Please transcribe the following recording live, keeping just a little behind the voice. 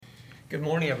Good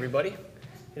morning, everybody.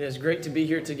 It is great to be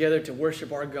here together to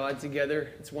worship our God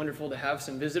together. It's wonderful to have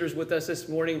some visitors with us this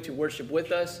morning to worship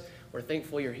with us. We're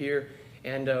thankful you're here.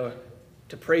 And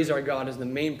to praise our God is the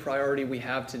main priority we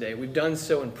have today. We've done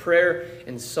so in prayer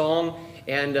and song,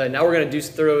 and now we're going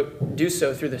to do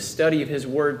so through the study of His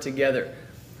Word together.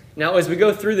 Now, as we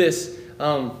go through this,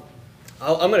 I'm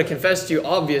going to confess to you,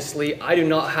 obviously, I do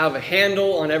not have a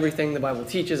handle on everything the Bible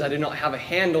teaches. I do not have a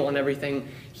handle on everything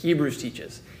Hebrews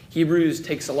teaches. Hebrews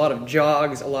takes a lot of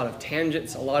jogs, a lot of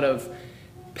tangents, a lot of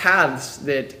paths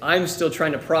that I'm still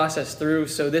trying to process through.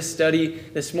 So this study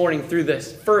this morning through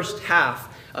this first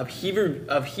half of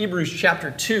Hebrews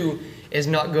chapter 2 is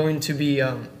not going to be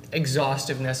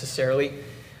exhaustive necessarily.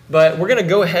 But we're going to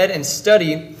go ahead and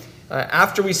study.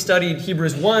 After we studied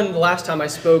Hebrews 1 the last time I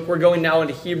spoke, we're going now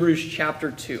into Hebrews chapter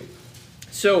 2.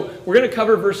 So we're going to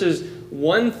cover verses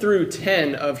 1 through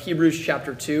 10 of Hebrews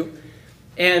chapter 2.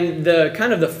 And the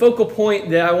kind of the focal point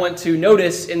that I want to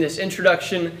notice in this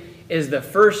introduction is the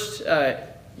first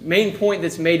main point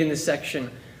that's made in this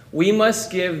section. We must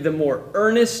give the more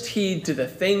earnest heed to the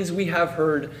things we have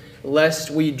heard, lest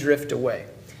we drift away.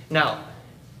 Now,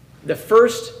 the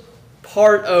first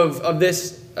part of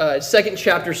this second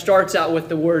chapter starts out with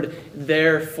the word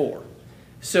therefore.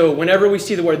 So whenever we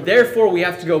see the word therefore, we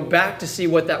have to go back to see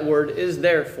what that word is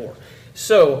there for.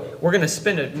 So we're going to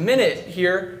spend a minute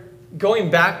here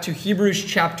going back to Hebrews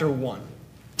chapter 1.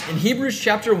 In Hebrews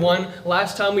chapter 1,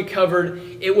 last time we covered,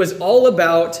 it was all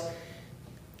about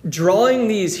drawing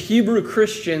these Hebrew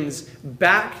Christians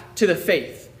back to the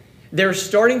faith. They were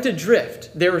starting to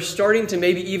drift. They were starting to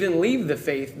maybe even leave the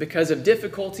faith because of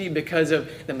difficulty, because of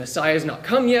the Messiah has not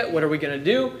come yet. What are we going to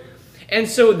do? And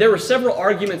so there were several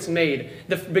arguments made.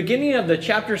 The beginning of the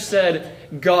chapter said,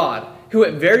 God, who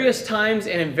at various times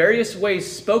and in various ways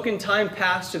spoke in time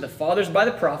past to the fathers by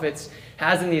the prophets,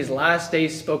 has in these last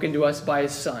days spoken to us by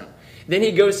His Son. Then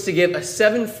he goes to give a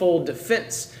sevenfold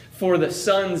defense for the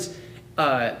Son's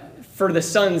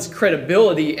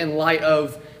credibility in light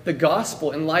of the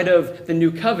gospel, in light of the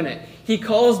new covenant. He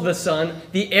calls the Son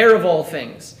the heir of all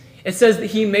things. It says that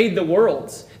He made the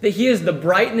worlds, that He is the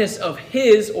brightness of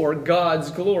His or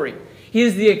God's glory. He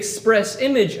is the express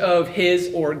image of His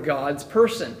or God's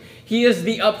person. He is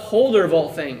the upholder of all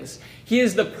things. He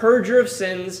is the purger of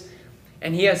sins,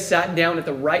 and He has sat down at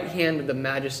the right hand of the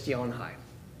Majesty on high.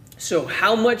 So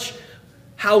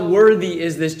how worthy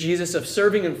is this Jesus of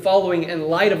serving and following in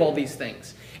light of all these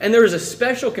things? And there is a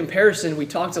special comparison. We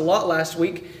talked a lot last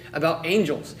week about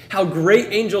angels, how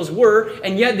great angels were,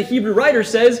 and yet the Hebrew writer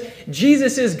says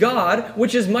Jesus is God,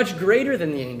 which is much greater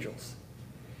than the angels.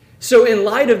 So in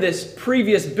light of this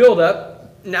previous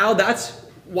buildup, now that's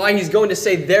why he's going to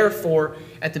say therefore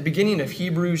at the beginning of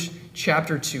Hebrews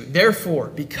chapter 2. Therefore,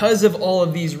 because of all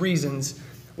of these reasons,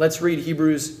 let's read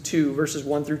Hebrews 2 verses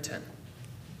 1 through 10.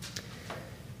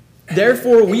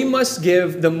 Therefore, we must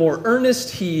give the more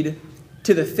earnest heed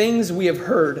to the things we have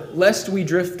heard, lest we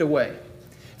drift away.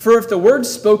 For if the word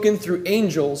spoken through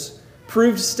angels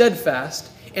proved steadfast,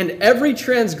 and every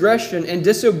transgression and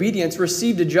disobedience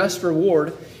received a just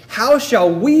reward, how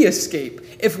shall we escape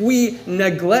if we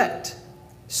neglect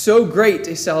so great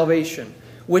a salvation,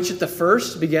 which at the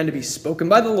first began to be spoken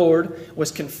by the Lord,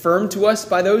 was confirmed to us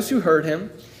by those who heard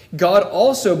Him, God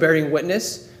also bearing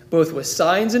witness, both with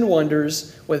signs and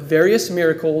wonders, with various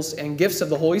miracles and gifts of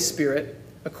the Holy Spirit,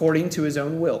 according to His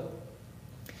own will.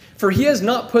 For He has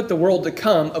not put the world to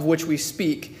come, of which we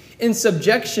speak, in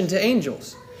subjection to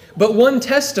angels. But one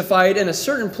testified in a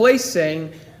certain place,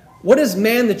 saying, What is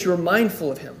man that you are mindful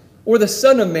of him, or the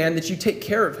son of man that you take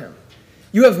care of him?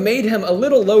 You have made him a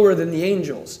little lower than the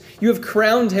angels. You have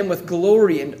crowned him with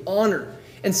glory and honor,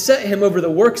 and set him over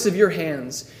the works of your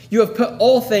hands. You have put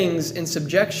all things in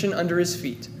subjection under His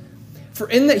feet. For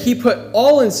in that He put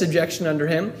all in subjection under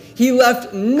Him, He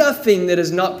left nothing that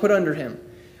is not put under Him.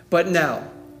 But now,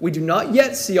 we do not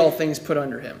yet see all things put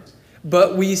under Him,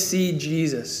 but we see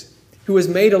Jesus, who was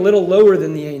made a little lower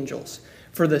than the angels,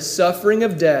 for the suffering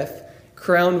of death,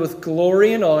 crowned with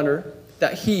glory and honor,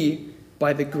 that He,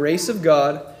 by the grace of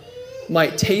God,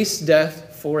 might taste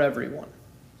death for everyone.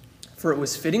 For it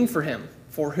was fitting for Him,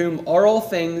 for whom are all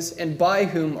things, and by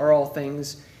whom are all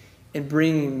things, in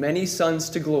bringing many sons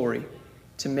to glory,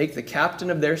 to make the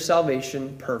captain of their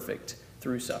salvation perfect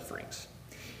through sufferings.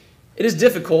 It is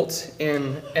difficult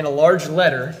in a large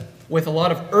letter with a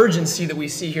lot of urgency that we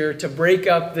see here to break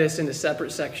up this into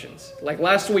separate sections. Like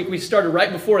last week, we started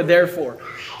right before therefore.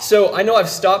 So I know I've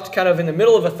stopped kind of in the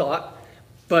middle of a thought,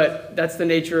 but that's the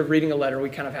nature of reading a letter. We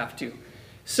kind of have to.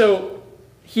 So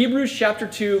Hebrews chapter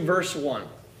 2, verse 1.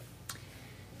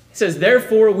 It says,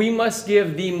 therefore we must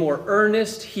give the more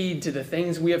earnest heed to the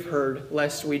things we have heard,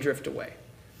 lest we drift away.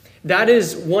 That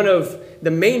is one of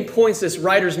the main points this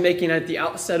writer's making at the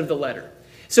outset of the letter.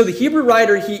 So the Hebrew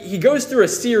writer, he goes through a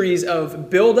series of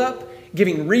build-up,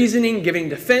 giving reasoning, giving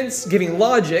defense, giving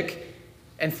logic,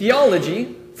 and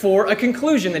theology for a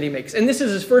conclusion that he makes. And this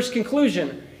is his first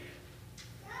conclusion.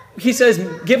 He says,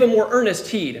 give a more earnest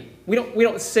heed. We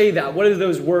don't say that. What do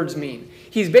those words mean?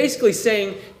 He's basically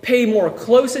saying, pay more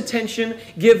close attention,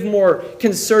 give more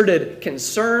concerted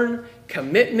concern,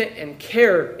 commitment, and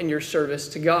care in your service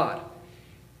to God.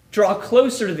 Draw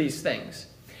closer to these things.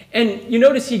 And you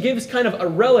notice he gives kind of a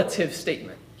relative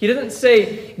statement. He doesn't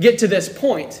say, get to this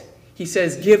point. He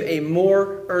says, give a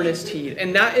more earnest heed.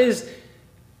 And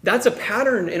that's a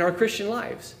pattern in our Christian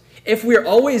lives. If we're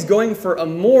always going for a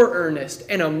more earnest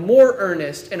and a more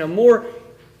earnest and a more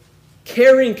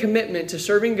caring commitment to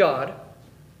serving God,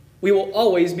 we will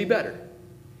always be better.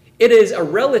 It is a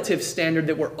relative standard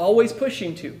that we're always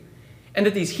pushing to, and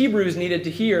that these Hebrews needed to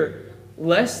hear,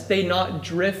 lest they not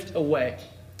drift away.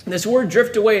 This word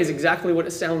drift away is exactly what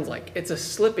it sounds like. It's a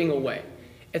slipping away.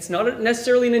 It's not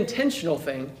necessarily an intentional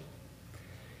thing,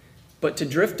 but to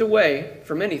drift away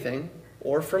from anything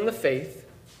or from the faith,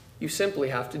 you simply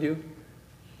have to do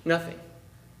nothing.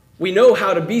 We know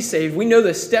how to be saved. We know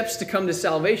the steps to come to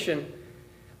salvation,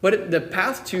 but the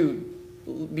path to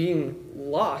being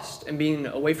lost and being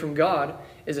away from God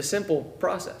is a simple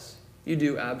process. You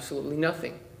do absolutely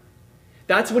nothing.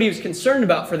 That's what he was concerned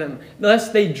about for them,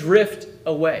 lest they drift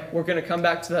away. We're going to come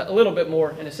back to that a little bit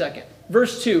more in a second.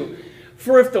 Verse 2,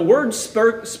 for if the word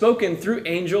spoken through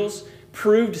angels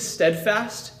proved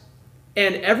steadfast,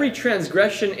 and every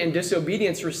transgression and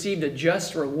disobedience received a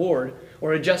just reward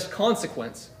or a just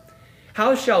consequence,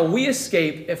 how shall we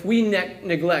escape if we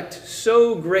neglect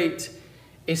so great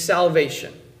a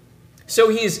salvation? So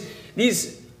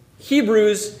these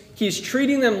Hebrews, he's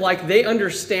treating them like they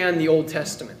understand the Old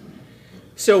Testament.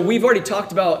 So we've already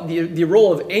talked about the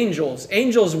role of angels.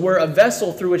 Angels were a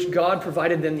vessel through which God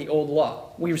provided them the old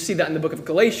law. We see that in the book of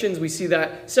Galatians. We see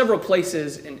that several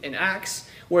places in Acts,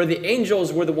 where the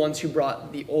angels were the ones who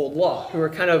brought the old law, who were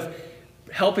kind of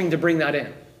helping to bring that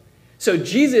in. So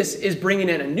Jesus is bringing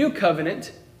in a new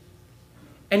covenant,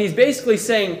 and he's basically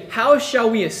saying, how shall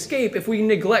we escape if we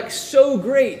neglect so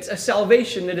great a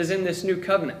salvation that is in this new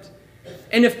covenant?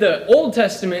 And if the Old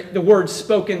Testament, the words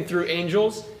spoken through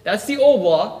angels, that's the old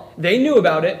law, they knew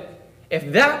about it.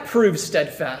 If that proves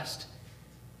steadfast,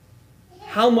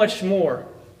 how much more,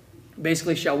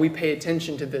 basically, shall we pay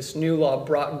attention to this new law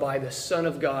brought by the Son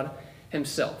of God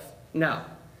himself? Now,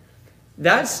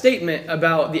 that statement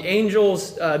about the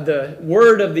angels, the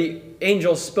word of the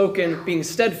angels spoken being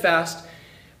steadfast,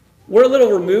 we're a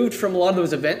little removed from a lot of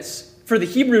those events. For the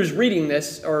Hebrews reading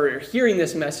this or hearing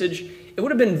this message, it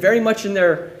would have been very much in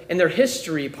their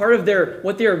history, part of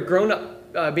what they are grown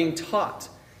up being taught.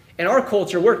 In our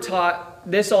culture, we're taught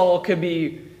this all could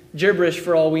be gibberish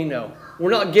for all we know.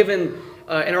 We're not given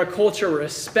in our culture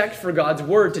respect for God's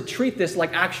word to treat this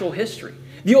like actual history.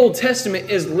 The Old Testament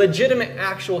is legitimate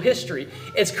actual history.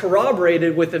 It's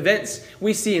corroborated with events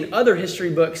we see in other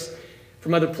history books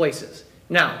from other places.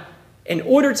 Now, in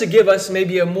order to give us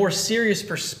maybe a more serious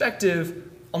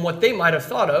perspective on what they might have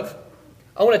thought of,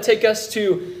 I want to take us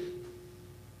to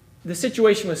the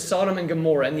situation with Sodom and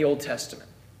Gomorrah in the Old Testament.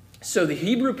 So the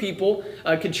Hebrew people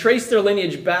could trace their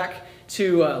lineage back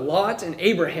to Lot and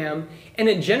Abraham, and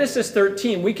in Genesis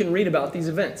 13 we can read about these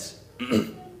events.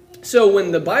 So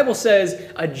when the Bible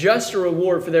says a just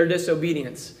reward for their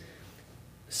disobedience,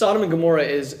 Sodom and Gomorrah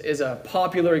is a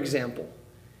popular example.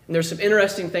 And there's some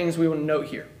interesting things we want to note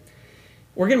here.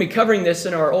 We're going to be covering this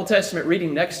in our Old Testament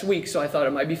reading next week, so I thought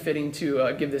it might be fitting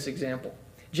to give this example.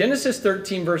 Genesis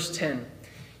 13, verse 10.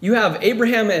 You have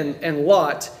Abraham and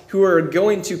Lot who are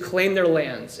going to claim their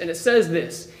lands. And it says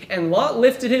this, and Lot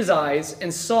lifted his eyes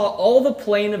and saw all the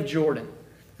plain of Jordan,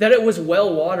 that it was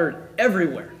well watered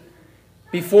everywhere,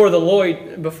 before the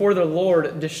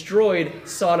Lord destroyed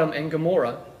Sodom and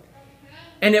Gomorrah.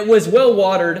 And it was well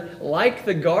watered like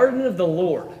the garden of the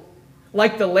Lord,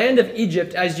 like the land of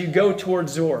Egypt as you go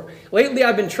towards Zoar. Lately,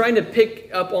 I've been trying to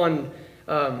pick up on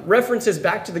references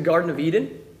back to the Garden of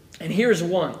Eden. And here's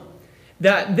one.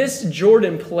 That this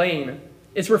Jordan plain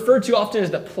is referred to often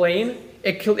as the plain.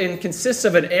 It consists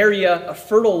of an area, a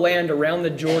fertile land around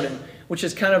the Jordan, which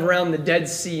is kind of around the Dead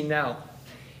Sea now.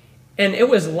 And it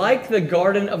was like the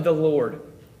garden of the Lord.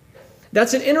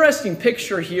 That's an interesting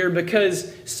picture here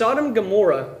because Sodom and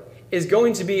Gomorrah is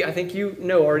going to be, I think you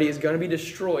know already, is going to be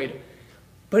destroyed.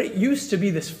 But it used to be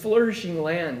this flourishing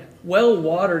land, well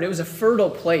watered. It was a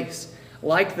fertile place,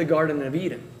 like the Garden of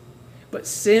Eden. But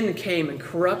sin came and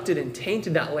corrupted and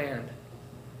tainted that land.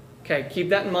 Okay, keep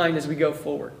that in mind as we go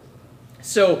forward.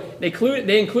 So they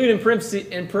include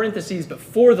in parentheses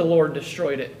before the Lord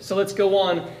destroyed it. So let's go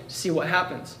on to see what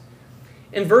happens.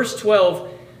 In verse 12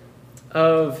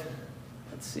 of,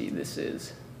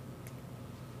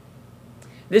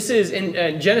 this is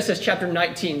in Genesis chapter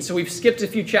 19. So we've skipped a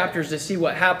few chapters to see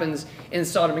what happens in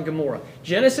Sodom and Gomorrah.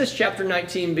 Genesis chapter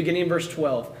 19, beginning in verse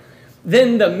 12.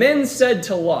 Then the men said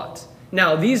to Lot.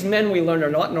 Now, these men we learned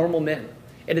are not normal men.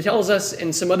 It tells us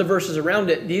in some other verses around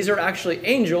it, these are actually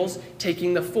angels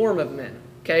taking the form of men.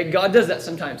 Okay, God does that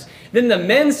sometimes. Then the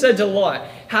men said to Lot,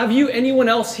 have you anyone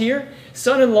else here?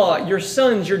 Son-in-law, your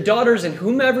sons, your daughters, and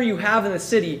whomever you have in the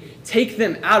city, take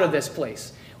them out of this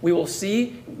place. We will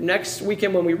see next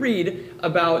weekend when we read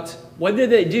about what did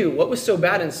they do? What was so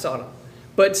bad in Sodom?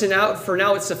 But for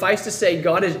now, it's suffice to say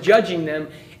God is judging them,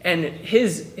 and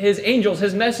his angels,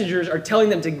 his messengers are telling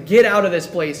them to get out of this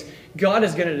place. God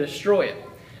is going to destroy it.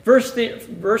 Verse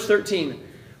 13,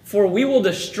 for we will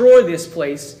destroy this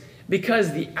place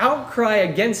because the outcry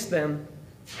against them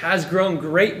has grown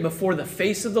great before the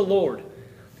face of the Lord,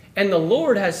 and the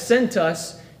Lord has sent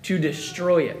us to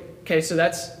destroy it. Okay, so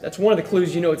that's one of the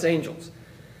clues you know it's angels.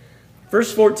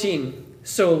 Verse 14,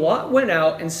 so Lot went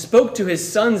out and spoke to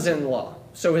his sons-in-law,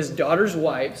 so his daughters'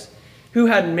 wives, who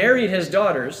had married his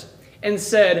daughters, and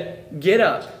said, get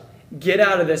up, get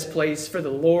out of this place, for the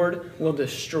Lord will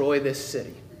destroy this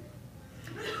city.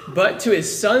 But to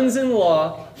his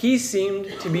sons-in-law, he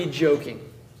seemed to be joking.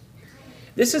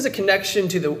 This is a connection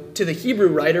to the Hebrew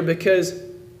writer, because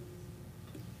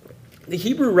the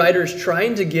Hebrew writer is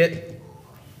trying to get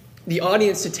the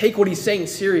audience to take what he's saying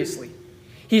seriously.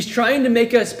 He's trying to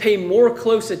make us pay more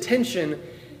close attention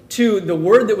to the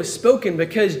word that was spoken,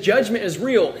 because judgment is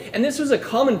real. And this was a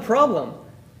common problem.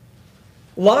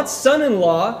 Lot's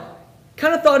son-in-law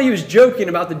kind of thought he was joking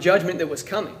about the judgment that was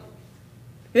coming.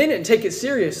 They didn't take it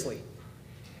seriously.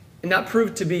 And that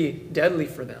proved to be deadly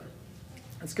for them.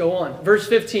 Let's go on. Verse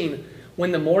 15,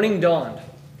 when the morning dawned,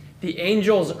 the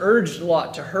angels urged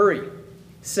Lot to hurry,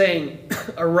 saying,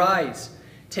 arise,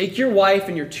 take your wife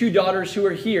and your 2 daughters who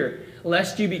are here,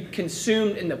 lest you be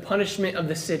consumed in the punishment of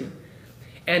the city.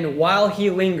 And while he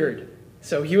lingered,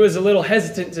 so he was a little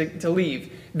hesitant to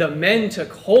leave, the men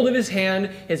took hold of his hand,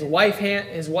 his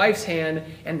wife's hand,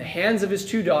 and the hands of his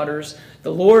 2 daughters,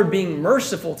 the Lord being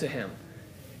merciful to him.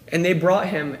 And they brought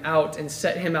him out and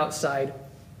set him outside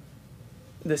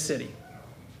the city.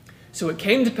 So it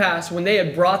came to pass, when they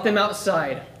had brought them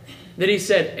outside, that he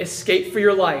said, escape for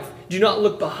your life. Do not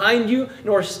look behind you,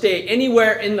 nor stay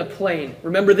anywhere in the plain.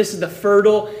 Remember, this is the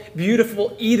fertile,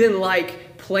 beautiful,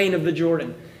 Eden-like plain of the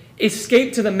Jordan.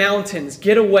 Escape to the mountains.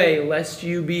 Get away, lest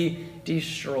you be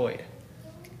destroyed.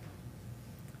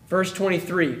 Verse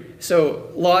 23.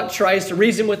 So Lot tries to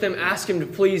reason with him, ask him to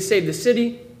please save the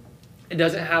city. It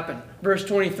doesn't happen. Verse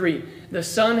 23. The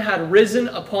sun had risen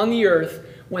upon the earth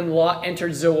when Lot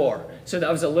entered Zoar. So that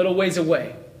was a little ways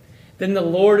away. Then the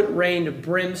Lord rained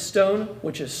brimstone,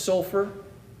 which is sulfur,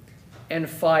 and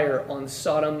fire on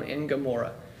Sodom and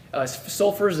Gomorrah.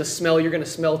 Sulfur is the smell you're going to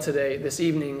smell this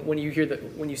evening when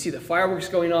you see the fireworks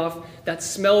going off. That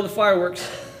smell of the fireworks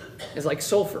is like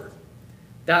sulfur.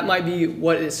 That might be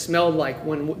what it smelled like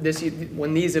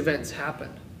when these events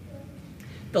happened.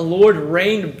 The Lord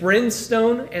rained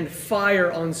brimstone and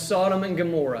fire on Sodom and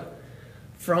Gomorrah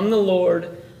from the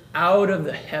Lord out of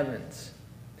the heavens.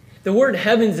 The word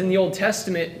heavens in the Old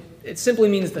Testament, it simply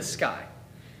means the sky.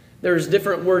 There's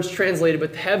different words translated,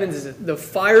 but the heavens is the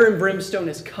fire and brimstone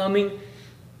is coming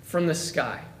from the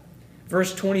sky.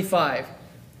 Verse 25.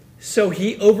 So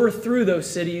he overthrew those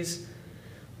cities,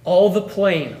 all the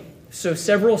plain, so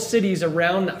several cities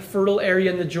around that fertile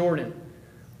area in the Jordan,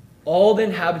 all the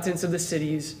inhabitants of the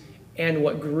cities, and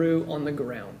what grew on the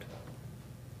ground.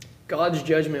 God's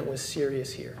judgment was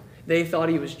serious here. They thought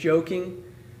he was joking.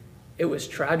 It was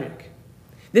tragic.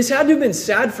 This had to have been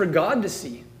sad for God to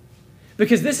see,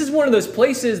 because this is one of those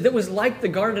places that was like the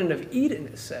Garden of Eden,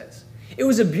 it says. It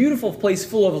was a beautiful place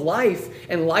full of life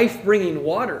and life-bringing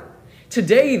water.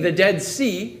 Today, the Dead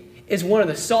Sea is one of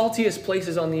the saltiest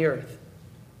places on the earth.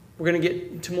 We're going to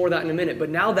get to more of that in a minute, but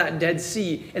now that Dead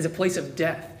Sea is a place of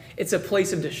death. It's a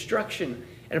place of destruction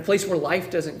and a place where life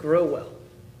doesn't grow well.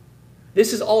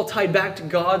 This is all tied back to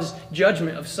God's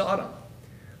judgment of Sodom.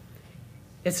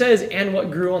 It says, and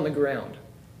what grew on the ground.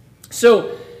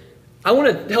 So I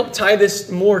want to help tie this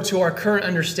more to our current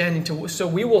understanding, so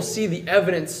we will see the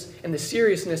evidence and the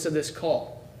seriousness of this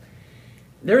call.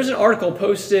 There's an article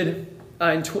posted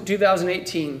in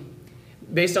 2018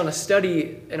 based on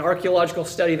an archaeological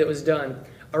study that was done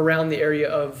around the area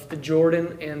of the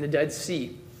Jordan and the Dead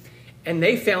Sea. And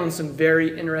they found some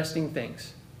very interesting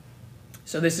things.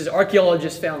 So this is,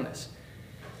 archaeologists found this.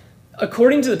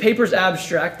 According to the paper's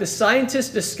abstract, the scientists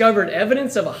discovered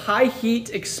evidence of a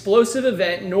high-heat explosive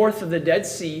event north of the Dead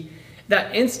Sea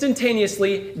that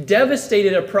instantaneously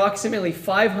devastated approximately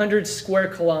 500 square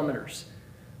kilometers.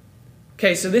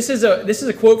 Okay, so this is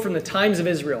a quote from the Times of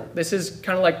Israel. This is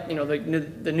kind of like,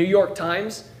 the New York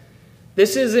Times.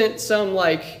 This isn't some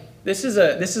this is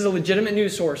a legitimate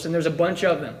news source, and there's a bunch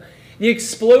of them. The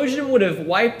explosion would have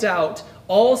wiped out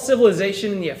all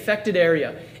civilization in the affected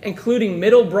area, including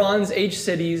Middle Bronze Age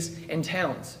cities and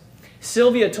towns.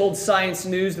 Sylvia told Science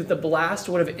News that the blast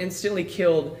would have instantly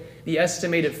killed the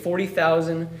estimated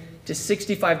 40,000 to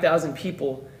 65,000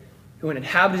 people who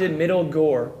inhabited Middle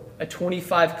Gore, a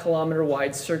 25-kilometer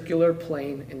wide circular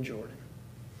plain in Jordan.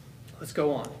 Let's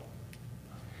go on.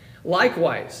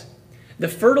 Likewise, the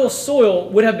fertile soil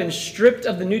would have been stripped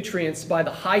of the nutrients by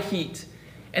the high heat,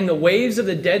 and the waves of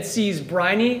the Dead Sea's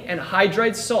briny and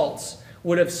hydride salts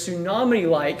would have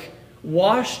tsunami-like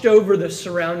washed over the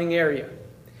surrounding area.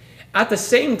 At the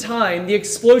same time, the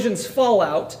explosion's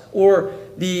fallout, or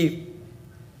the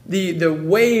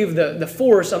wave, the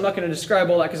force, I'm not going to describe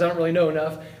all that because I don't really know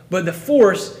enough, but the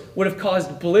force would have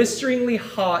caused blisteringly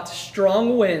hot,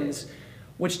 strong winds,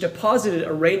 which deposited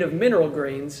a rain of mineral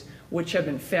grains, which have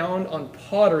been found on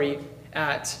pottery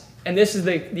at, and this is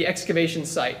the excavation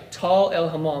site. Tal El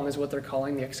Hammam is what they're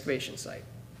calling the excavation site.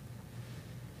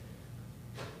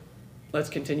 Let's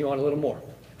continue on a little more.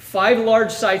 5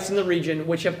 large sites in the region,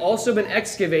 which have also been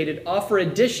excavated, offer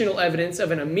additional evidence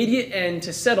of an immediate end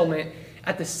to settlement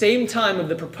at the same time of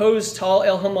the proposed Tal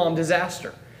El Hammam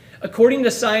disaster. According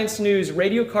to Science News,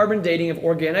 radiocarbon dating of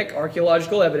organic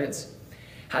archaeological evidence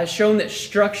has shown that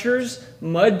structures,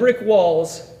 mud brick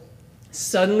walls,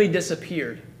 suddenly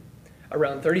disappeared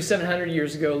around 3,700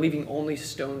 years ago, leaving only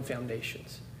stone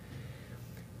foundations.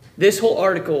 This whole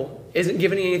article isn't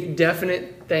giving any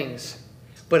definite things,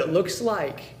 but it looks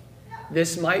like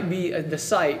this might be the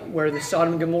site where the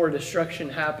Sodom and Gomorrah destruction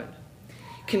happened.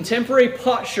 Contemporary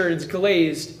potsherds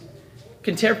glazes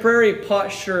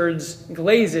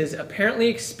apparently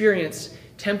experience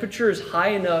temperatures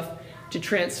high enough to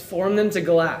transform them to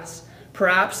glass,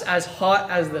 perhaps as hot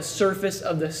as the surface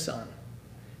of the sun,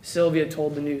 Sylvia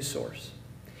told the news source.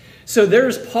 So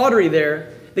there's pottery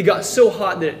there that got so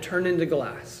hot that it turned into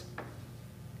glass.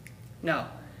 Now,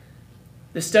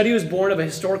 the study was born of a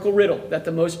historical riddle that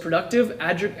the most productive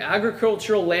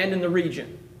agricultural land in the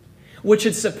region, which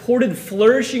had supported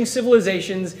flourishing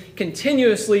civilizations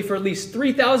continuously for at least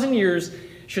 3,000 years,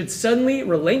 should suddenly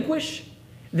relinquish,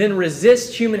 then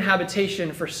resist human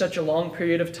habitation for such a long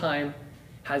period of time,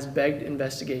 has begged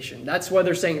investigation. That's why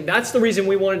they're saying that's the reason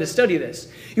we wanted to study this.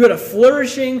 You had a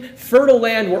flourishing, fertile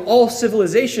land where all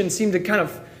civilization seemed to kind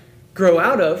of grow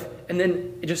out of, and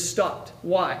then it just stopped.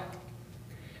 Why?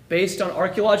 Based on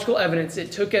archaeological evidence,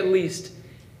 it took at least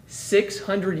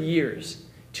 600 years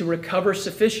to recover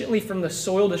sufficiently from the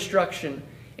soil destruction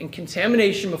and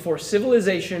contamination before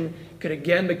civilization could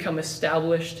again become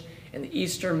established in the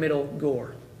eastern Middle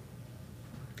Gore.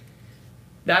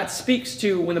 That speaks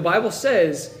to when the Bible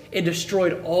says it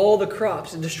destroyed all the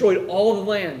crops, it destroyed all the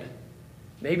land.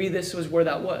 Maybe this was where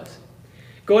that was.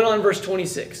 Going on, verse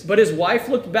 26. But his wife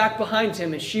looked back behind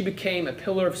him, and she became a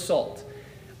pillar of salt.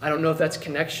 I don't know if that's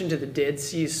connection to the Dead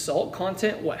Sea's salt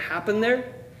content, what happened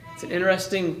there. It's an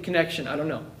interesting connection. I don't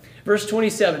know. Verse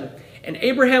 27. And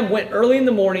Abraham went early in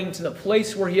the morning to the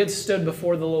place where he had stood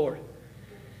before the Lord.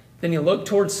 Then he looked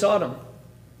toward Sodom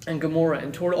and Gomorrah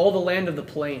and toward all the land of the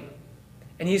plain.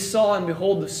 And he saw and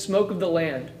behold the smoke of the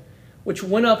land, which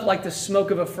went up like the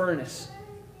smoke of a furnace.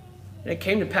 And it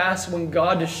came to pass when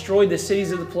God destroyed the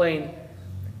cities of the plain,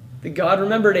 that God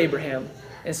remembered Abraham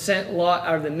and sent Lot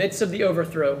out of the midst of the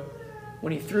overthrow,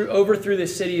 when he overthrew the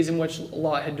cities in which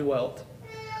Lot had dwelt.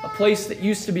 A place that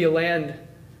used to be a land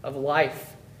of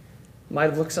life might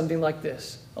have looked something like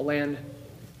this, a land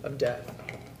of death.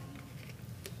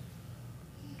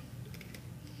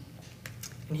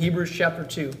 In Hebrews chapter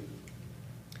 2,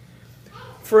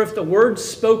 for if the word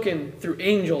spoken through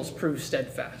angels proved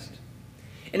steadfast,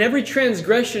 and every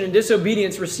transgression and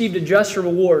disobedience received a just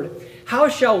reward, how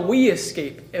shall we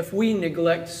escape if we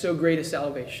neglect so great a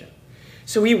salvation?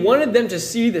 So he wanted them to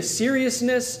see the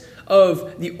seriousness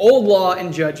of the old law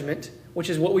and judgment, which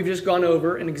is what we've just gone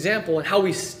over, an example, and how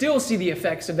we still see the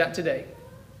effects of that today.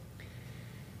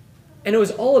 And it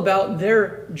was all about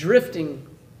their drifting,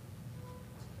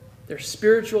 their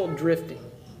spiritual drifting.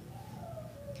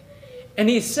 And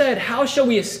he said, how shall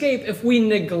we escape if we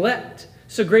neglect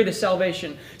so great a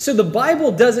salvation? So the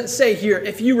Bible doesn't say here,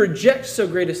 if you reject so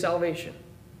great a salvation.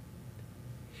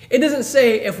 It doesn't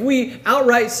say if we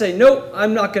outright say, nope,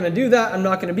 I'm not going to do that, I'm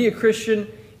not going to be a Christian.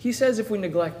 He says if we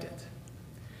neglect it.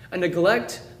 A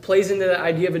neglect plays into the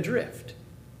idea of adrift.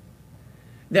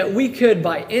 That we could,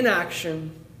 by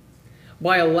inaction,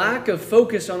 by a lack of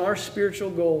focus on our spiritual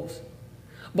goals,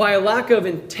 by a lack of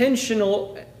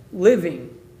intentional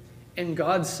living in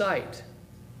God's sight,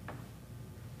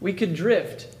 we could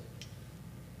drift.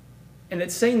 And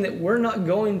it's saying that we're not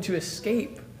going to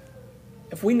escape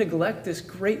if we neglect this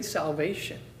great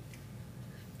salvation.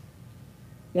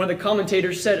 One of the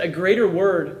commentators said, a greater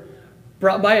word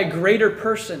brought by a greater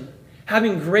person,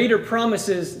 having greater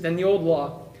promises than the old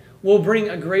law, will bring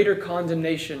a greater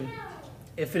condemnation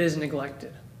if it is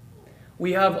neglected.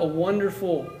 We have a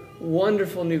wonderful,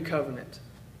 wonderful new covenant.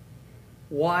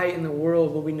 Why in the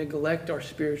world will we neglect our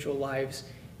spiritual lives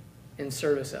in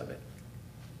service of it?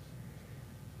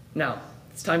 Now,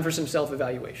 it's time for some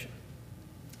self-evaluation.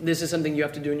 This is something you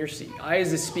have to do in your seat. I,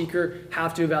 as a speaker,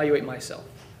 have to evaluate myself.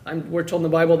 We're told in the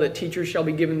Bible that teachers shall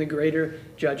be given the greater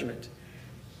judgment.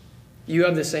 You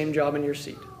have the same job in your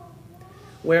seat.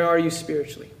 Where are you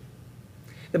spiritually?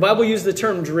 The Bible uses the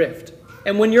term drift.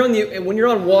 And when you're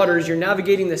on waters, you're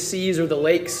navigating the seas or the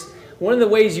lakes. One of the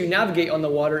ways you navigate on the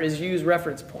water is you use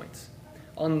reference points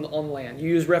on land. You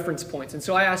use reference points. And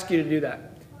so I ask you to do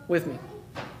that with me.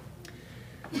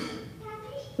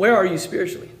 Where are you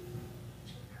spiritually?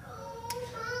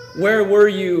 Where were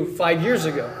you 5 years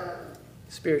ago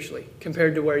spiritually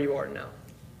compared to where you are now?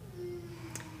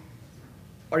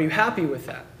 Are you happy with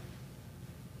that?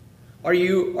 Are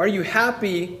you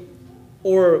happy,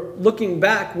 or looking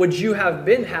back, would you have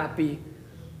been happy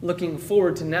looking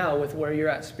forward to now with where you're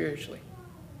at spiritually?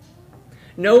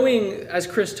 Knowing, as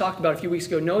Chris talked about a few weeks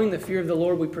ago, knowing the fear of the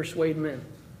Lord we persuade men.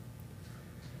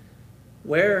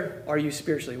 Where are you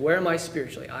spiritually? Where am I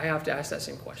spiritually? I have to ask that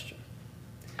same question.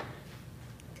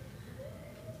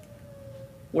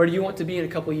 Where do you want to be in a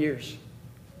couple years?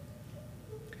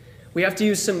 We have to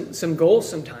use some goals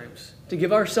sometimes to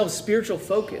give ourselves spiritual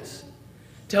focus,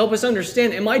 to help us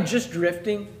understand, am I just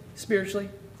drifting spiritually?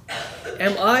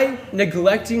 Am I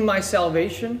neglecting my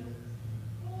salvation?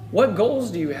 What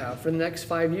goals do you have for the next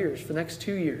 5 years, for the next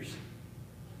 2 years?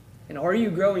 And are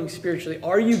you growing spiritually?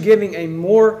 Are you giving a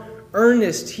more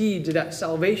earnest heed to that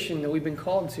salvation that we've been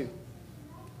called to?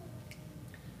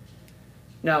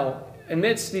 Now,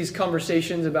 amidst these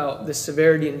conversations about the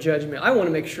severity and judgment, I want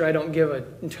to make sure I don't give a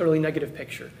totally negative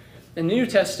picture. In the New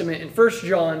Testament, in 1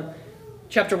 John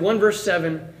chapter 1, verse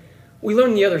 7, we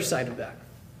learn the other side of that.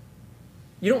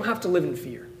 You don't have to live in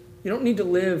fear. You don't need to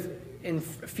live in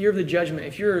fear of the judgment.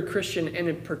 If you're a Christian, and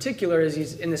in particular, as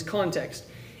he's in this context,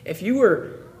 if you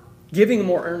were giving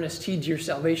more earnest heed to your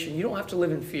salvation, you don't have to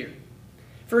live in fear.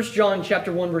 1 John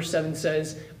chapter 1, verse 7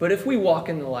 says, "But if we walk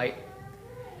in the light,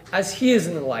 as he is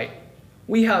in the light,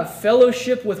 we have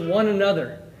fellowship with one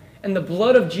another, and the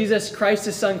blood of Jesus Christ,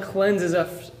 his Son, cleanses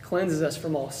us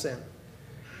from all sin."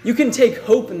 You can take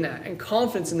hope in that and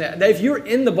confidence in that. That if you're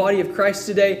in the body of Christ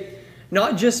today,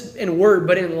 not just in word,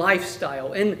 but in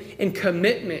lifestyle, in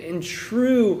commitment, in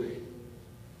true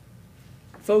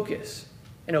focus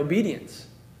and obedience.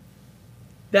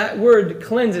 That word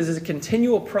cleanses is a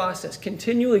continual process,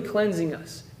 continually cleansing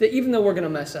us. That even though we're going to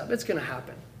mess up, it's going to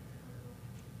happen.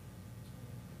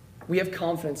 We have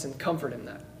confidence and comfort in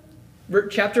that.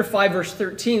 Chapter 5, verse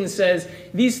 13 says,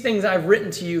 "These things I've written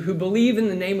to you who believe in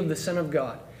the name of the Son of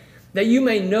God, that you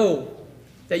may know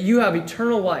that you have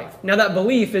eternal life." Now that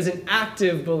belief is an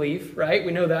active belief, right?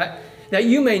 We know that. That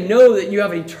you may know that you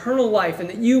have eternal life and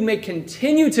that you may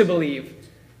continue to believe.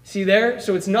 See there?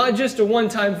 So it's not just a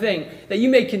one-time thing. That you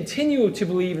may continue to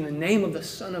believe in the name of the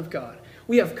Son of God.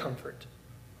 We have comfort.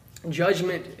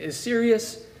 Judgment is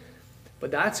serious,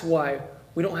 but that's why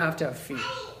we don't have to have fear.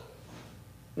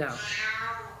 Now,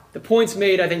 the point's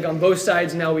made, I think, on both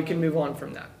sides. Now we can move on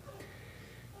from that.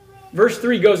 Verse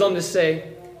 3 goes on to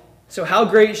say, "So how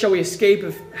shall we escape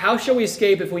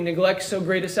if we neglect so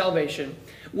great a salvation,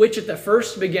 which at the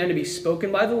first began to be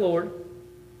spoken by the Lord,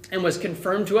 and was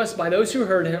confirmed to us by those who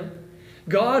heard him,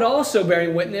 God also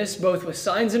bearing witness both with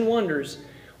signs and wonders,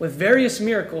 with various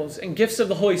miracles and gifts of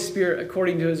the Holy Spirit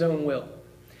according to his own will."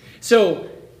 So,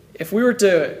 if we were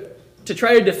to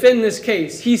try to defend this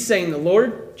case, he's saying the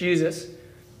Lord, Jesus,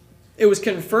 it was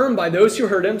confirmed by those who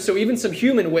heard him, so even some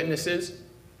human witnesses,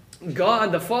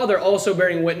 God the Father also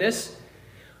bearing witness,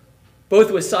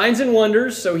 both with signs and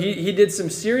wonders, so he did some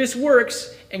serious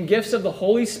works, and gifts of the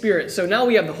Holy Spirit. So now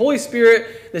we have the Holy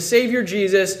Spirit, the Savior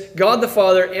Jesus, God the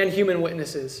Father, and human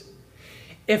witnesses.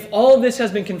 If all of this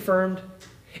has been confirmed,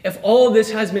 if all of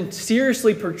this has been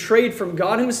seriously portrayed from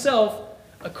God himself,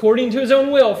 according to his own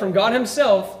will, from God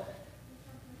himself,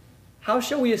 how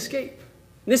shall we escape?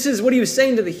 This is what he was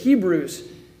saying to the Hebrews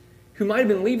who might have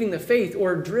been leaving the faith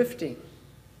or drifting.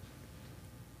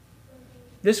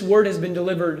 This word has been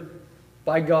delivered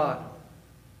by God.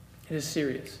 It is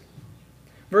serious.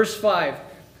 Verse 5,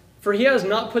 for he has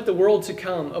not put the world to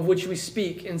come, of which we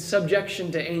speak, in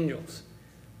subjection to angels.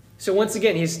 So once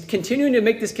again, he's continuing to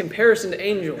make this comparison to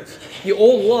angels. The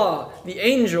old law, the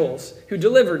angels who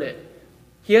delivered it.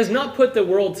 He has not put the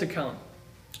world to come.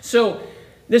 So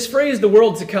this phrase, the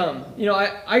world to come,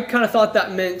 I kind of thought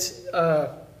that meant,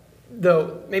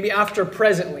 though, maybe after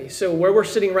presently. So where we're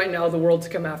sitting right now, the world to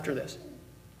come after this.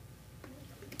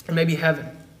 Or maybe heaven.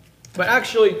 But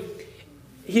actually,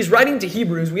 he's writing to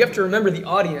Hebrews. We have to remember the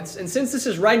audience. And since this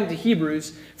is writing to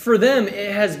Hebrews, for them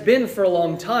it has been for a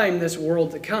long time this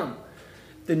world to come.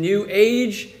 The new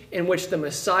age in which the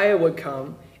Messiah would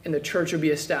come and the church would be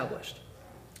established.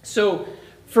 So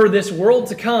for this world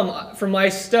to come, from my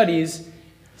studies,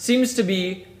 seems to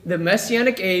be the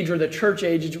Messianic age or the church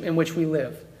age in which we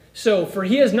live. So, for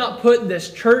he has not put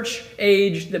this church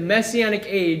age, the Messianic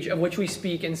age of which we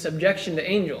speak, in subjection to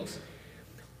angels.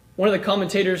 One of the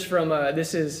commentators from,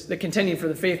 this is the Contending for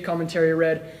the Faith commentary,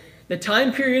 read, the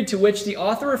time period to which the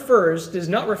author refers does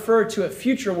not refer to a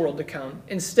future world to come.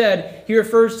 Instead, he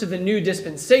refers to the new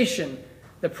dispensation,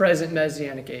 the present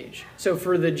Messianic age. So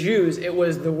for the Jews, it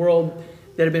was the world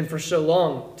that had been for so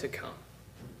long to come.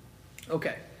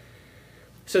 Okay.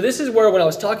 So this is where, when I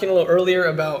was talking a little earlier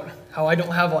about how I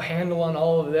don't have a handle on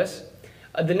all of this,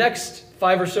 the next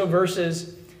 5 or so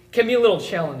verses can be a little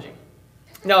challenging.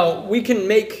 Now, we can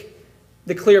make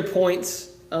the clear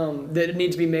points that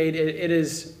need to be made. It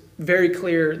is very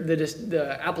clear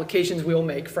the applications we will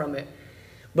make from it.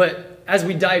 But as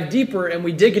we dive deeper and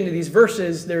we dig into these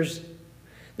verses, there's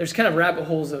kind of rabbit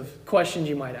holes of questions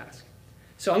you might ask.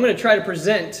 So I'm going to try to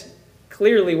present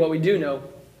clearly what we do know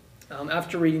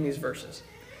after reading these verses.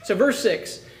 So verse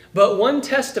 6, but one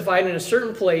testified in a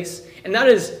certain place, and that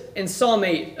is in Psalm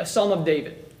 8, a psalm of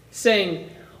David,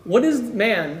 saying, what is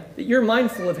man that you're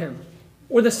mindful of him,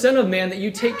 or the son of man that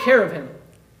you take care of him?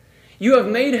 You have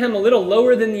made him a little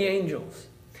lower than the angels.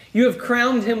 You have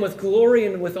crowned him with glory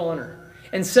and with honor,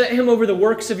 and set him over the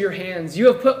works of your hands. You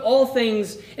have put all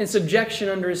things in subjection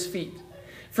under his feet.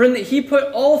 For in that he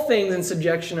put all things in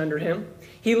subjection under him,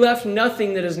 he left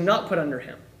nothing that is not put under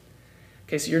him.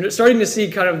 Okay, so you're starting to see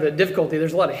kind of the difficulty.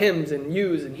 There's a lot of hims and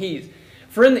yous and he's.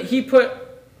 For in that he put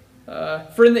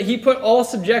all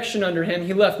subjection under him,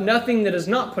 he left nothing that is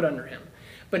not put under him.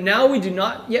 But now we do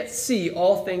not yet see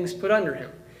all things put under him.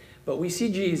 But we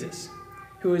see Jesus,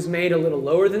 who is made a little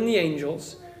lower than the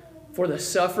angels, for the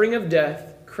suffering of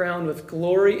death, crowned with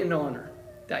glory and honor,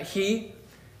 that he,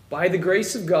 by the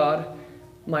grace of God,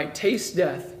 might taste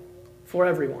death for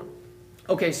everyone.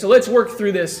 Okay, so let's work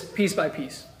through this piece by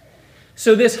piece.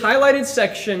 So this highlighted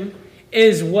section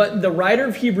is what the writer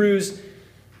of Hebrews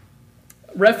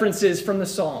references from the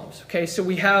Psalms. Okay, so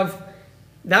we have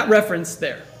that reference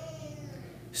there.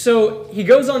 So he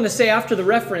goes on to say after the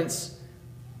reference,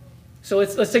 so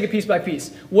let's take it piece by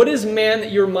piece. What is man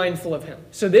that you're mindful of him?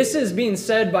 So this is being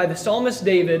said by the psalmist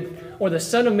David, or the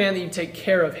son of man that you take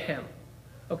care of him.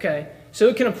 Okay, so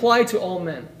it can apply to all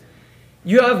men.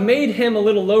 You have made him a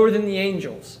little lower than the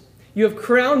angels. You have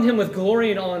crowned him with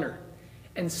glory and honor,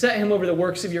 and set him over the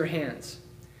works of your hands.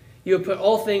 You have put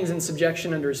all things in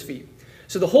subjection under his feet.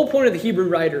 So the whole point of the Hebrew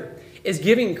writer is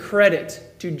giving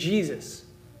credit to Jesus.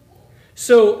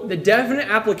 So the definite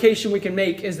application we can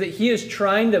make is that he is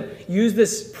trying to use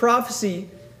this prophecy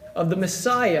of the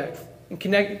Messiah and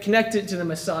connect it to the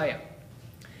Messiah.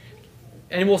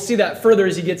 And we'll see that further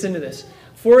as he gets into this.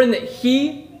 For in that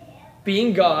he,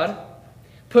 being God,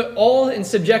 put all in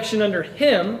subjection under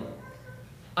him,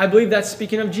 I believe that's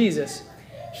speaking of Jesus.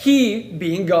 He,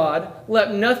 being God,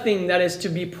 left nothing that is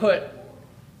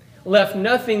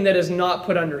not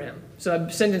put under him. So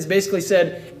that sentence basically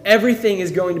said, everything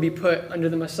is going to be put under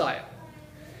the Messiah.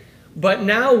 But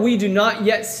now we do not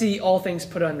yet see all things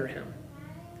put under him.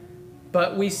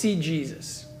 But we see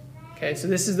Jesus. Okay, so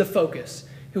this is the focus.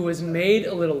 Who was made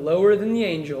a little lower than the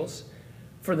angels,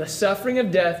 for the suffering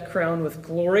of death crowned with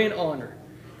glory and honor,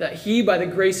 that he, by the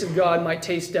grace of God, might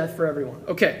taste death for everyone.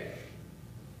 Okay.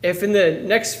 If in the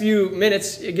next few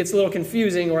minutes it gets a little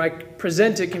confusing or I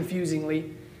present it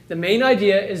confusingly, the main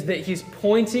idea is that he's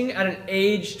pointing at an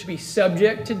age to be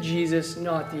subject to Jesus,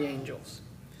 not the angels.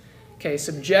 Okay,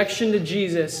 subjection to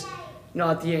Jesus,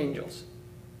 not the angels.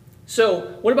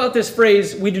 So, what about this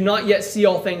phrase, we do not yet see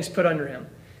all things put under him?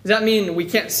 Does that mean we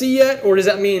can't see yet, or does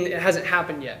that mean it hasn't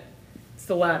happened yet? It's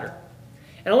the latter.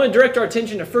 And I want to direct our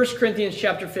attention to 1 Corinthians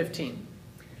chapter 15.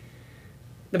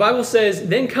 The Bible says,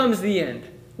 then comes the end,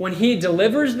 when he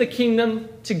delivers the kingdom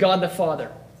to God the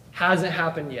Father. Hasn't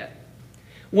happened yet.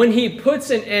 When he puts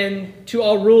an end to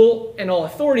all rule and all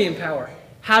authority and power.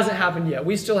 Hasn't happened yet.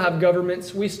 We still have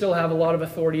governments. We still have a lot of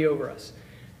authority over us.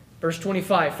 Verse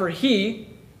 25, for he,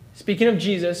 speaking of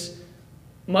Jesus,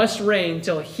 must reign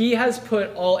till he has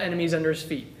put all enemies under his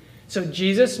feet. So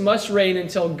Jesus must reign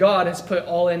until God has put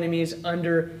all enemies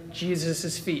under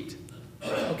Jesus' feet.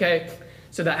 Okay?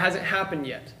 So that hasn't happened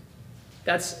yet.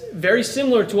 That's very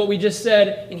similar to what we just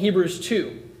said in Hebrews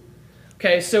 2.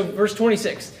 Okay, so verse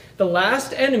 26. The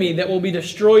last enemy that will be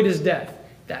destroyed is death.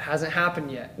 That hasn't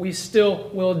happened yet. We still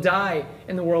will die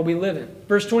in the world we live in.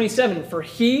 Verse 27. For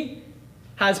he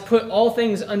has put all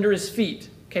things under his feet.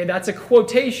 Okay, that's a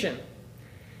quotation.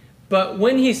 But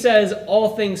when he says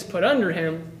all things put under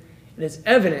him, it is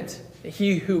evident that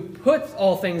he who puts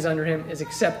all things under him is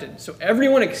accepted. So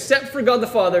everyone except for God the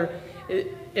Father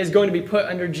is going to be put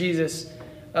under Jesus.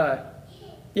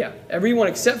 Everyone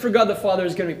except for God the Father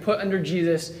is going to be put under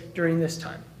Jesus during this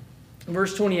time.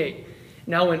 Verse 28.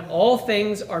 Now when all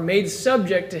things are made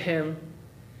subject to him,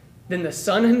 then the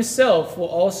Son himself will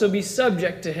also be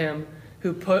subject to him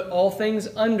who put all things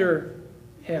under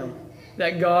him,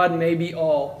 that God may be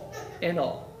all in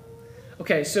all.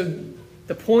 Okay, so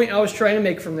the point I was trying to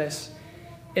make from this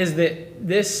is that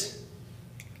this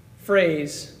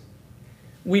phrase,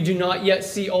 we do not yet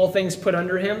see all things put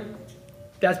under him,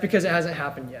 that's because it hasn't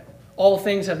happened yet. All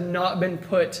things have not been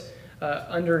put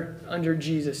under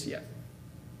Jesus yet.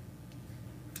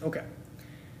 Okay.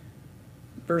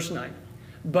 Verse 9.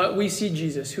 But we see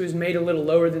Jesus, who is made a little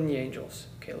lower than the angels.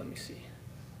 Okay, let me see.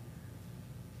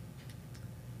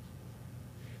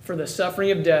 For the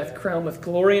suffering of death, crowned with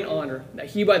glory and honor,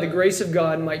 that he by the grace of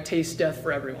God might taste death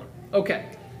for everyone. Okay.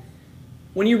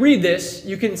 When you read this,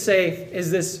 you can say,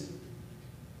 is this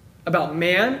about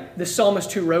man, the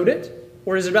psalmist who wrote it,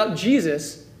 or is it about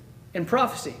Jesus and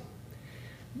prophecy?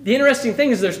 The interesting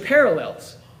thing is there's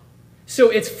parallels. So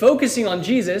it's focusing on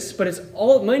Jesus, but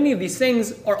many of these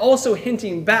things are also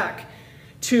hinting back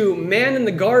to man in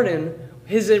the garden,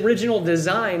 his original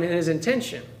design and his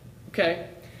intention. Okay?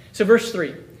 So verse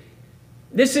 3.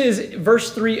 This is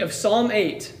verse 3 of Psalm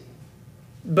 8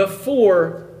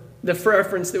 before the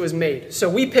reference that was made. So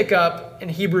we pick up in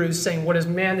Hebrews saying, what is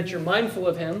man that you're mindful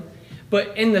of him?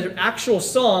 But in the actual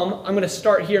psalm, I'm going to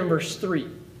start here in verse 3.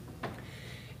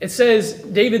 It says,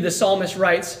 David the psalmist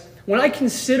writes, when I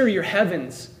consider your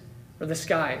heavens, or the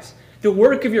skies, the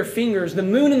work of your fingers, the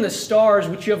moon and the stars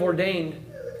which you have ordained.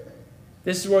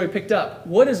 This is where we picked up.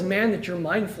 What is man that you're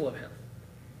mindful of him?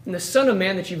 And the Son of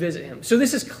Man that you visit him. So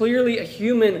this is clearly a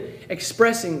human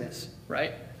expressing this,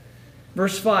 right?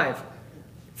 Verse 5.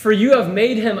 For you have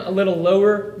made him a little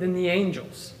lower than the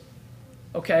angels.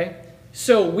 Okay?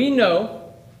 So we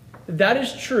know that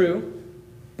is true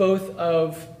both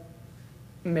of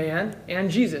man and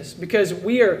Jesus, because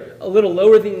we are a little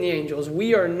lower than the angels.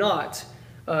 We are not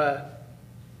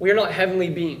heavenly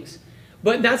beings.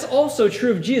 But that's also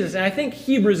true of Jesus. And I think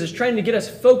Hebrews is trying to get us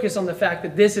focused on the fact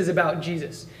that this is about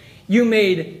Jesus. You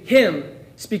made him,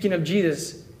 speaking of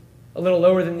Jesus, a little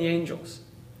lower than the angels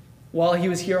while he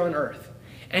was here on earth.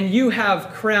 And you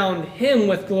have crowned him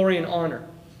with glory and honor.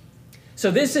 So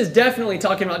this is definitely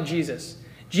talking about Jesus.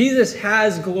 Jesus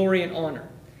has glory and honor.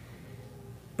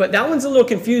 But that one's a little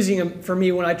confusing for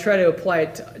me when I try to apply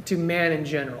it to man in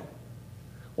general.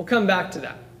 We'll come back to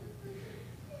that.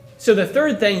 So the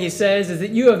third thing he says is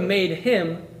that you have made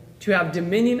him to have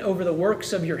dominion over the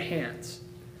works of your hands.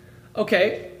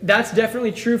 Okay, that's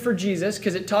definitely true for Jesus,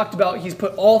 because it talked about he's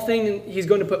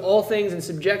going to put all things in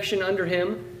subjection under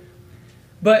him.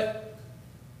 But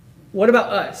what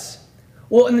about us?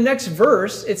 Well, in the next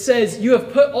verse, it says, you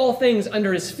have put all things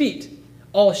under his feet,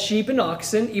 all sheep and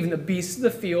oxen, even the beasts of the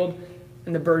field,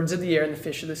 and the birds of the air, and the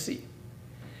fish of the sea.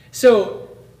 So,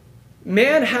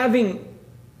 man having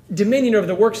dominion over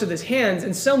the works of his hands,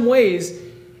 in some ways,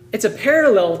 it's a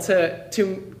parallel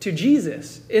to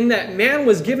Jesus, in that man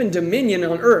was given dominion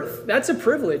on earth. That's a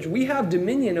privilege. We have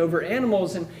dominion over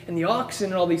animals and the oxen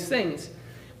and all these things.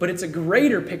 But it's a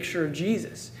greater picture of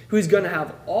Jesus, who's going to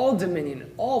have all dominion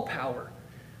and all power.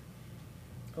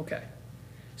 Okay.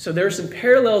 So there are some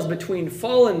parallels between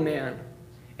fallen man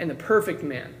and the perfect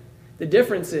man. The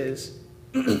difference is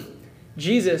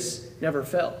Jesus never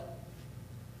fell.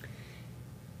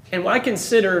 And when I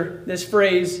consider this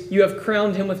phrase, you have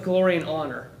crowned him with glory and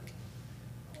honor,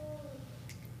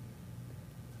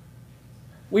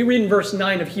 we read in verse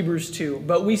 9 of Hebrews 2,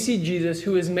 but we see Jesus,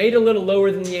 who is made a little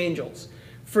lower than the angels,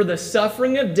 for the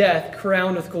suffering of death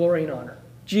crowned with glory and honor.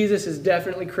 Jesus is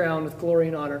definitely crowned with glory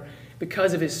and honor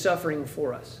because of his suffering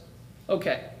for us.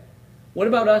 Okay, what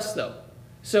about us though?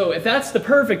 So if that's the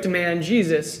perfect man,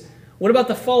 Jesus, what about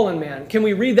the fallen man? Can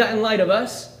we read that in light of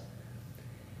us?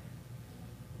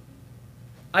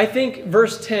 I think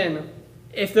verse 10,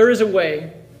 if there is a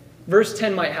way, verse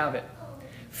 10 might have it.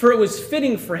 For it was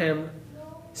fitting for him,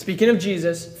 speaking of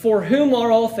Jesus, for whom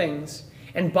are all things,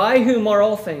 and by whom are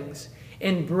all things,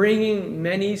 in bringing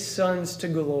many sons to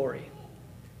glory,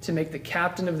 to make the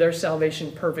captain of their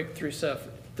salvation perfect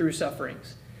through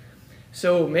sufferings.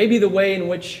 So maybe the way in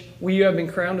which we have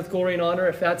been crowned with glory and honor,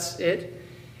 if that's it,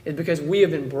 is because we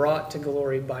have been brought to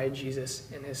glory by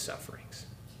Jesus and his sufferings.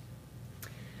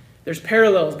 There's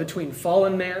parallels between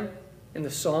fallen man and the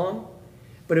psalm,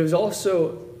 but it was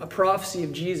also a prophecy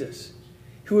of Jesus,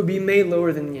 who would be made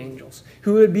lower than the angels,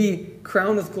 who would be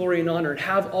crowned with glory and honor and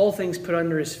have all things put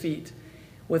under his feet,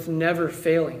 with never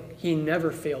failing. He never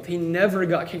failed. He never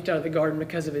got kicked out of the garden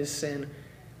because of his sin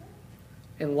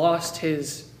and lost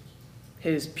his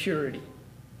purity.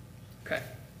 Okay.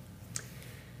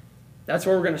 That's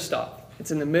where we're going to stop.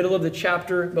 It's in the middle of the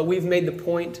chapter, but we've made the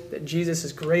point that Jesus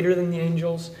is greater than the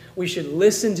angels. We should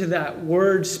listen to that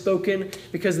word spoken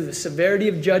because of the severity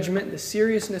of judgment, the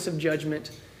seriousness of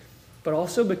judgment, but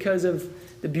also because of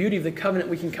the beauty of the covenant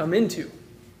we can come into.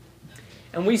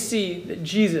 And we see that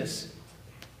Jesus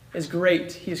is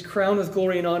great. He is crowned with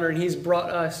glory and honor, and he's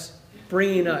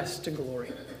bringing us to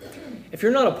glory. If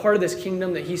you're not a part of this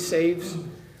kingdom that he saves,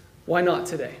 why not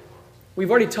today?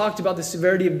 We've already talked about the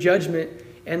severity of judgment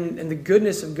and the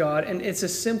goodness of God, and it's a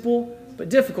simple but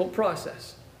difficult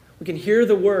process. We can hear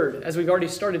the word, as we've already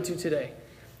started to today.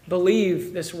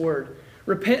 Believe this word.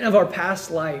 Repent of our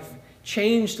past life.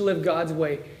 Change to live God's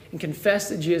way, and confess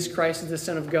that Jesus Christ is the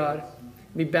Son of God,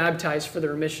 and be baptized for the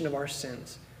remission of our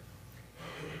sins.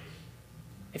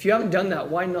 If you haven't done that,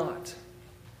 why not?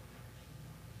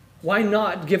 Why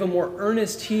not give a more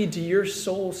earnest heed to your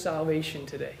soul's salvation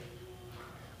today?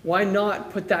 Why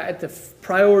not put that at the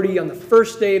priority on the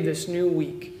first day of this new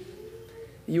week?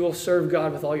 You will serve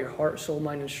God with all your heart, soul,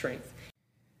 mind, and strength.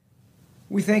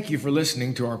 We thank you for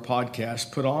listening to our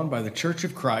podcast put on by the Church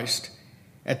of Christ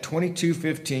at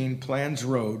 2215 Plans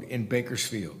Road in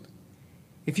Bakersfield.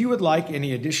 If you would like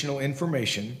any additional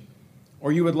information,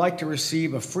 or you would like to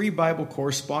receive a free Bible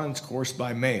correspondence course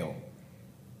by mail,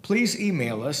 please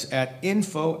email us at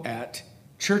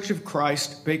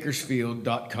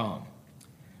info@churchofchristbakersfield.com.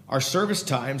 Our service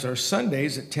times are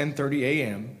Sundays at 10:30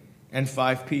 a.m. and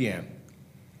 5 p.m.,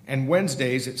 and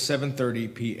Wednesdays at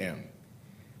 7:30 p.m.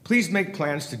 Please make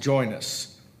plans to join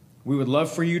us. We would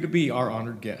love for you to be our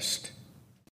honored guest.